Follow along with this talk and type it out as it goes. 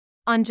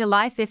On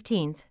July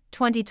 15,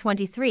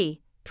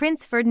 2023,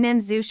 Prince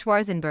Ferdinand zu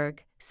Schwarzenberg,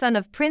 son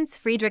of Prince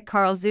Friedrich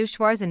Karl zu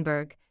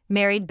Schwarzenberg,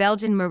 married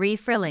Belgian Marie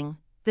Friling,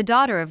 the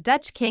daughter of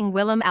Dutch King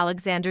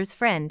Willem-Alexander's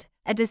friend,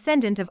 a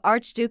descendant of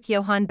Archduke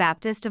Johann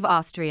Baptist of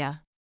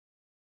Austria.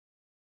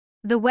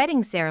 The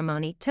wedding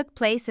ceremony took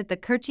place at the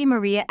Kirche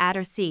Maria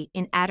Attersee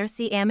in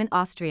Attersee in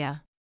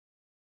Austria.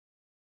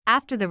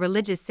 After the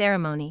religious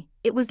ceremony,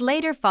 it was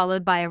later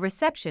followed by a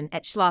reception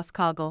at Schloss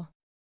Kogel.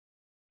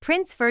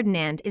 Prince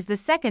Ferdinand is the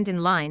second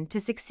in line to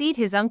succeed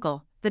his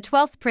uncle, the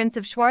 12th Prince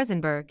of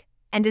Schwarzenberg,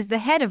 and is the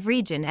head of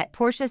region at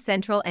Portia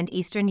Central and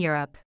Eastern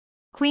Europe.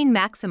 Queen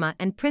Maxima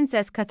and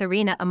Princess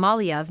Catharina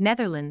Amalia of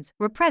Netherlands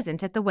were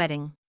present at the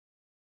wedding.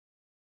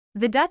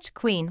 The Dutch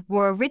queen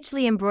wore a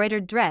richly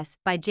embroidered dress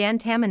by Jan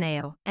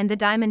Tamanao and the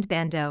diamond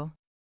bandeau.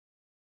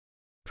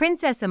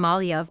 Princess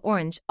Amalia of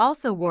Orange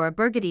also wore a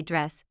burgundy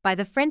dress by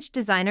the French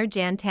designer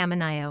Jan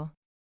Tamanao.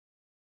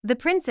 The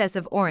Princess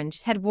of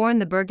Orange had worn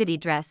the burgundy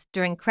dress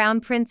during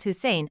Crown Prince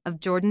Hussein of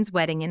Jordan's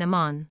wedding in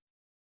Amman.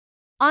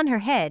 On her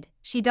head,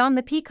 she donned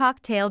the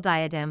peacock tail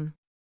diadem.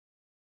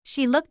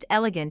 She looked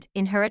elegant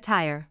in her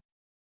attire.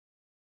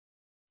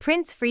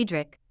 Prince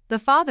Friedrich, the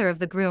father of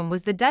the groom,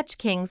 was the Dutch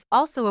king's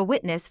also a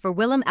witness for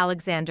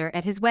Willem-Alexander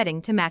at his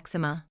wedding to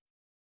Maxima.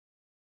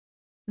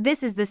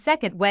 This is the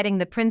second wedding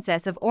the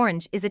Princess of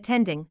Orange is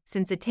attending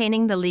since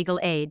attaining the legal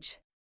age.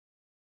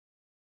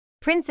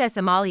 Princess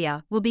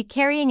Amalia will be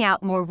carrying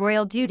out more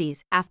royal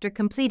duties after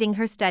completing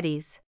her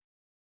studies.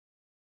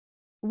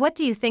 What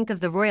do you think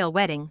of the royal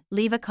wedding?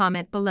 Leave a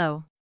comment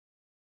below.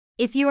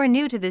 If you are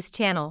new to this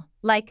channel,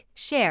 like,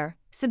 share,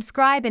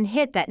 subscribe and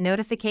hit that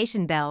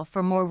notification bell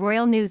for more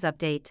royal news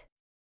update.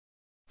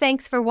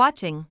 Thanks for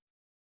watching.